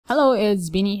Hello, it's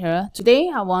Beanie here.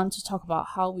 Today I want to talk about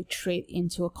how we trade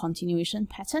into a continuation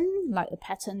pattern, like the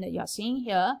pattern that you are seeing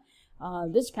here.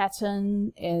 This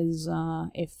pattern is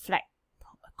a flag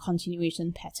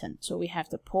continuation pattern. So we have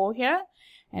the pole here,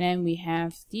 and then we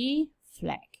have the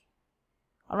flag.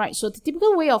 Alright, so the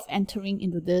typical way of entering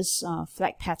into this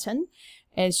flag pattern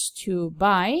is to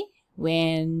buy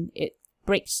when it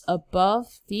breaks above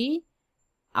the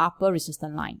upper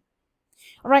resistance line.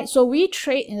 Alright, so we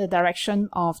trade in the direction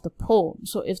of the pole.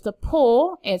 So if the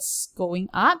pole is going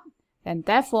up, then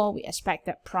therefore we expect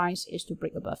that price is to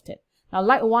break above it. Now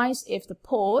likewise, if the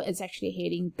pole is actually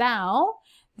heading down,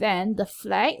 then the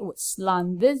flag would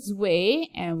slant this way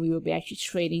and we will be actually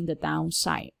trading the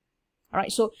downside.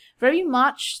 Alright, so very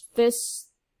much this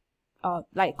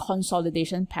like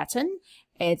consolidation pattern,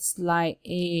 it's like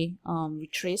a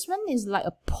retracement, it's like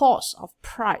a pause of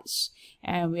price,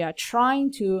 and we are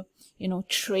trying to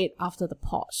trade after the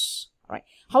pause. Right.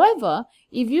 However,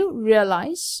 if you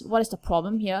realize what is the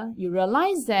problem here, you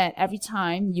realize that every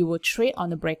time you will trade on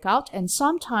the breakout, and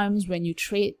sometimes when you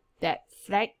trade that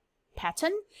flag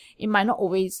pattern, it might not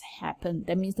always happen.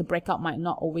 That means the breakout might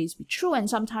not always be true, and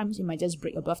sometimes it might just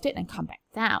break above it and come back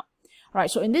down. Alright,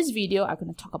 so in this video, I'm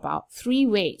going to talk about 3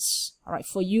 ways, alright,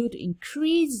 for you to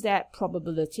increase that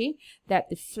probability that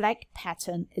the flag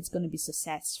pattern is going to be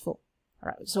successful.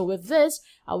 Alright, so with this,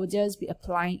 I will just be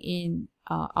applying in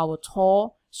our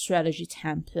TAW strategy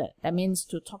template. That means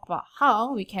to talk about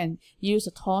how we can use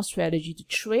the TAW strategy to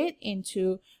trade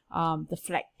into the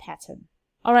flag pattern.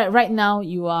 Alright, right now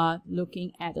you are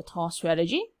looking at the TAW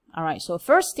strategy. Alright, so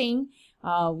first thing,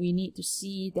 we need to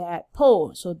see that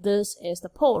pole. So this is the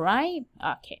pole, right?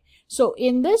 Okay. So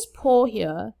in this pole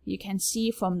here, you can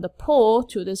see from the pole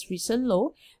to this recent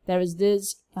low, there is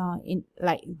this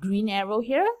green arrow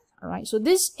here. All right. So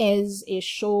this is a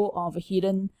show of a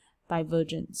hidden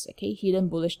divergence. Okay, hidden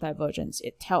bullish divergence.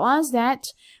 It tells us that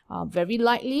very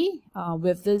likely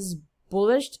with this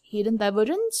bullish hidden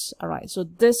divergence. All right. So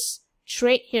this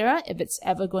trade here, if it's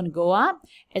ever going to go up,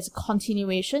 it's a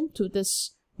continuation to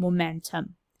this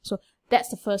momentum. So that's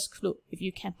the first clue. If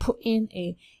you can put in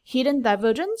a hidden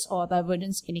divergence or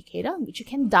divergence indicator, which you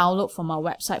can download from our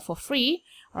website for free,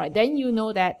 all right, then you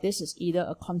know that this is either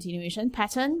a continuation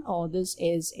pattern or this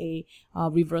is a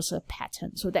reversal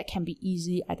pattern. So that can be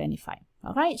easily identified.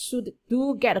 All right, so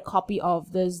do get a copy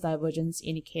of this divergence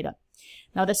indicator.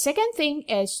 Now the second thing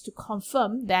is to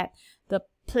confirm that the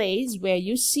place where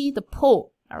you see the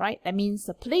pole, all right, that means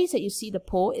the place that you see the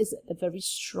pole is a very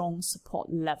strong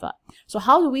support level. So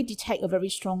how do we detect a very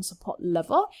strong support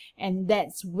level? And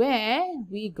that's where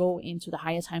we go into the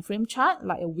higher time frame chart,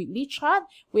 like a weekly chart.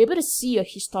 We're able to see your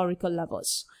historical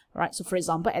levels. Right, so for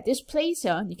example, at this place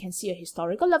here, you can see your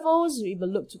historical levels. You will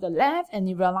look to the left and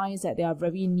you realize that they are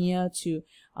very near to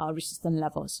resistance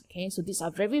levels. Okay, so these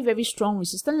are very, very strong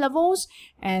resistance levels,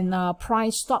 and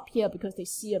price stopped here because they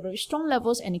see a very strong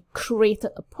levels and it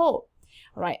created a pole.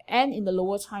 Right, and in the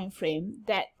lower time frame,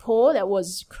 that pole that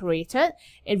was created,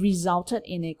 it resulted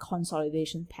in a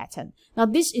consolidation pattern. Now,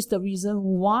 this is the reason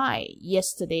why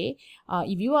yesterday,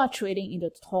 if you are trading in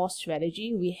the TAW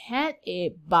strategy, we had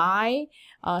a buy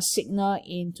signal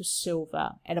into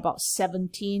silver at about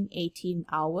 18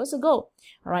 hours ago.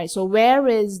 All right, so where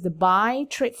is the buy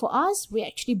trade for us? We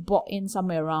actually bought in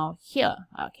somewhere around here,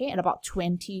 okay, at about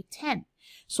 2010.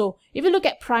 So if you look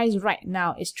at price right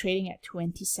now, it's trading at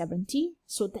 2070.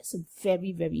 So that's a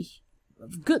very, very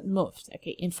good move.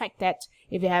 Okay, in fact, that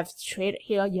if you have traded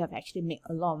here, you have actually made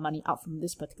a lot of money out from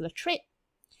this particular trade.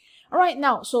 All right,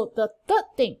 now, so the third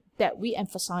thing that we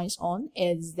emphasize on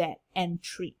is that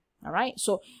entry. All right,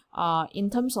 so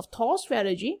in terms of TAW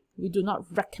strategy, we do not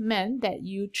recommend that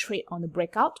you trade on the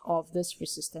breakout of this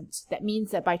resistance. That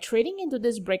means that by trading into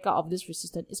this breakout of this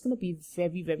resistance, it's going to be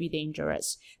very, very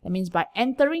dangerous. That means by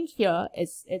entering here,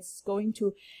 it's going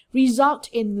to result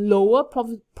in lower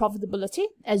profitability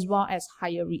as well as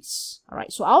higher risks. All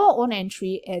right, so our own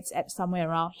entry is at somewhere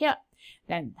around here.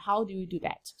 Then how do we do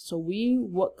that? So we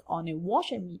work on a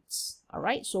wash and means. All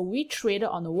right, so we traded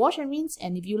on the wash and means,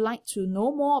 and if you like to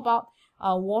know more about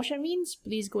wash and means,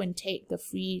 please go and take the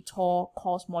free TAW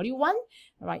course module 1.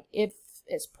 All right, if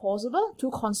it's possible,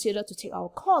 to consider to take our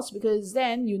course, because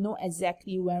then you know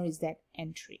exactly where is that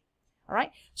entry. All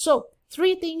right, so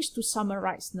 3 things to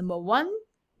summarize. Number 1,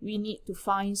 we need to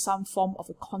find some form of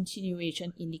a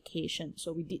continuation indication.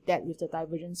 So we did that with the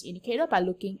divergence indicator by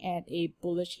looking at a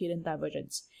bullish hidden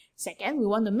divergence. Second, we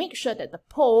want to make sure that the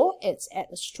pole is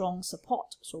at a strong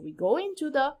support. So we go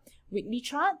into the weekly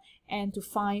chart and to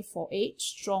find for a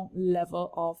strong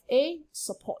level of a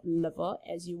support level,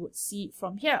 as you would see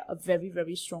from here, a very,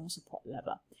 very strong support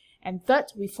level. And third,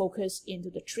 we focus into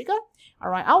the trigger. All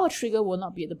right, our trigger will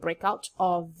not be the breakout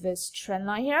of this trend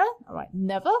line here. All right,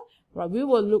 never. Right, we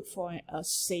will look for a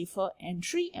safer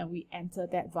entry, and we enter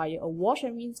that via a wash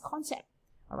and rinse concept.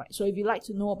 All right, so if you'd like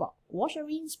to know about wash and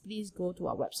rinse, please go to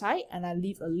our website, and I'll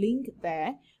leave a link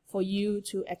there for you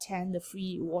to attend the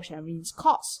free wash and rinse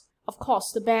course. Of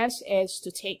course, the best is to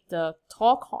take the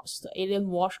TAW course, the Alien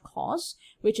Wash course,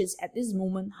 which is at this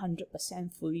moment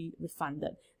 100% fully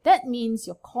refunded. That means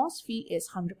your course fee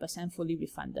is 100% fully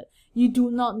refunded. You do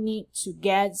not need to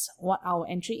guess what our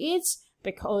entry is,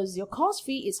 because your course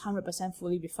fee is 100%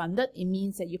 fully refunded. It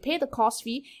means that you pay the course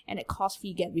fee and the course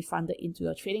fee get refunded into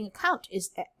your trading account.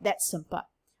 It's that simple.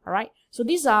 All right. So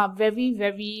these are very,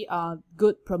 very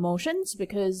good promotions,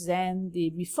 because then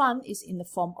the refund is in the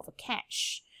form of a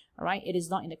cash. All right. It is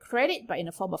not in the credit, but in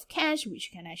the form of cash, which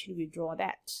you can actually withdraw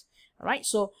that. All right.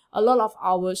 So a lot of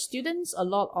our students, a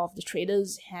lot of the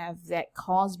traders have that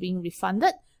course being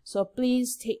refunded. So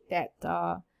please take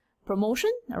that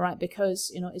promotion, all right,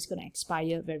 because it's going to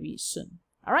expire very soon.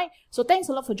 All right, so thanks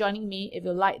a lot for joining me. If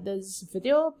you like this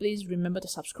video, please remember to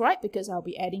subscribe, because I'll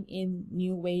be adding in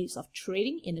new ways of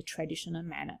trading in a traditional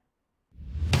manner.